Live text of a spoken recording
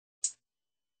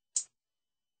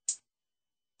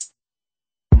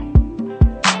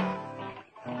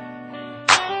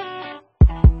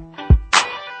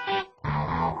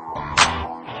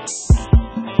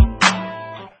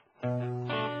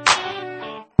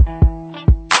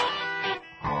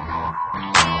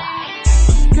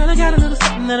I got a little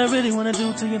something that I really wanna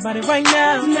do to your body right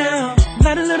now.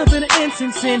 Light a little bit of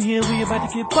incense in here, we about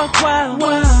to get buck wild.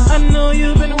 I know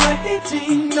you've been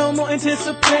waiting, no more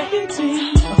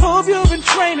anticipating. I hope you've been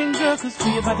training, girl, cause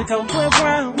we about to go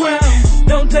round.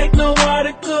 Don't take no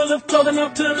article of clothing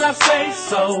up till I say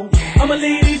so. I'ma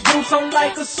leave these boots on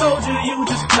like a soldier, you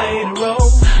just play the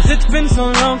role. It's been so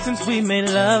long since we made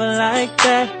love like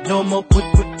that. No more quick,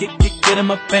 get in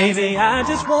my baby. I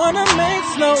just wanna make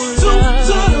slow love. Two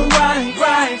to the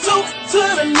right, two to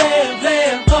the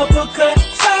left, uppercut,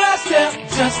 side step,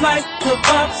 just like the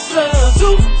boxer.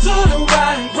 Two to the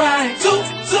right, two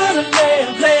to the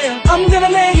left, I'm gonna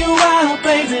lay you out,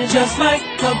 baby, just like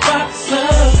the boxer.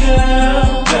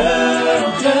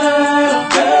 Girl,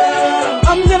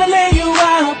 I'm gonna lay you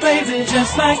out, baby,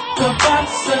 just like the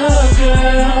boxer.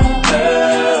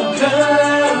 Girl,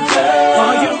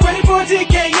 are you ready for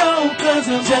TKO? Cause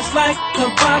I'm just like the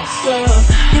boxer.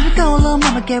 Here we go, little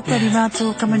mama, get ready, round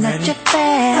two, coming at you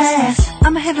fast.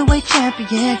 I'm a heavyweight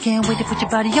champion, can't wait to put your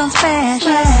body on smash.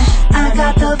 I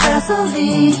got the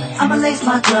Vaseline, I'ma lace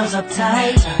my gloves up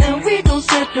tight, and we gon'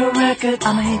 set the record,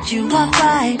 I'ma hit you up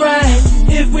right.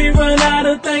 If we run out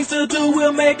of things to do,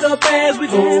 we'll make up as we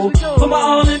go. Put my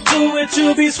all into it,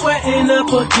 you'll be sweating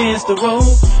up against the rope.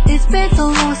 It's been so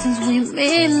long since we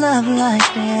made love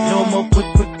like that. No more quick,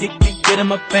 get in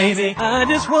my baby. I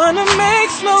just wanna make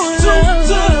slow love. Two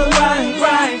to the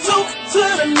right, two to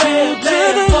the left,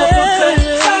 uppercut,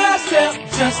 side step,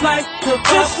 just like the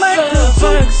boxer.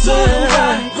 Two to the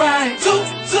right, two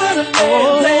to the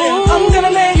left, I'm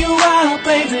gonna lay you out,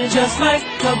 baby, just like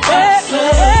the boxer.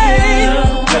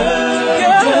 Girl,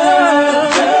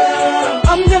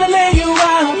 I'm gonna lay you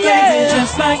out, baby,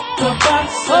 just like the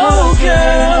boxer. Oh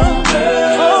girl,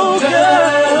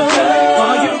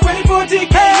 are you ready for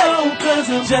TKO? Cause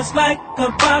I'm just like a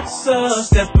boxer.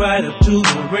 Step right up to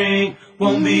the ring,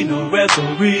 won't be no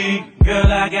referee. Girl,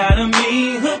 I got a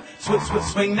mean hook,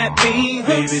 swing that mean hook.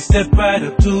 Baby, step right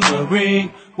up to the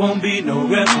ring, won't be no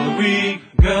referee.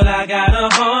 Girl, I got a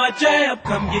hard jab,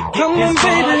 come get this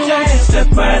hard jab.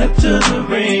 Step right up to the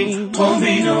ring, won't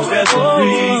be no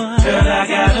referee. Girl, I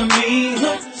got a mean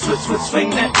hook, swing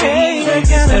that mean hook.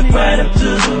 Step right up to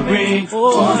the ring,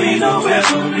 won't be no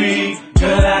referee.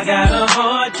 Girl, I got a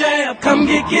hard jab, come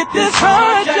get this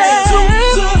hard jab. Two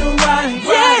to the right,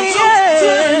 two to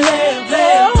the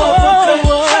left,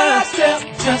 uppercut, side step,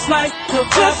 just like the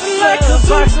boxer. Right,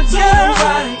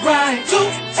 two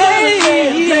to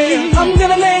the left, I'm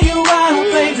gonna lay you out,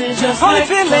 baby, just like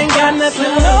the boxer. Ain't got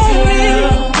nothing on me,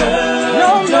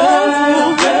 no.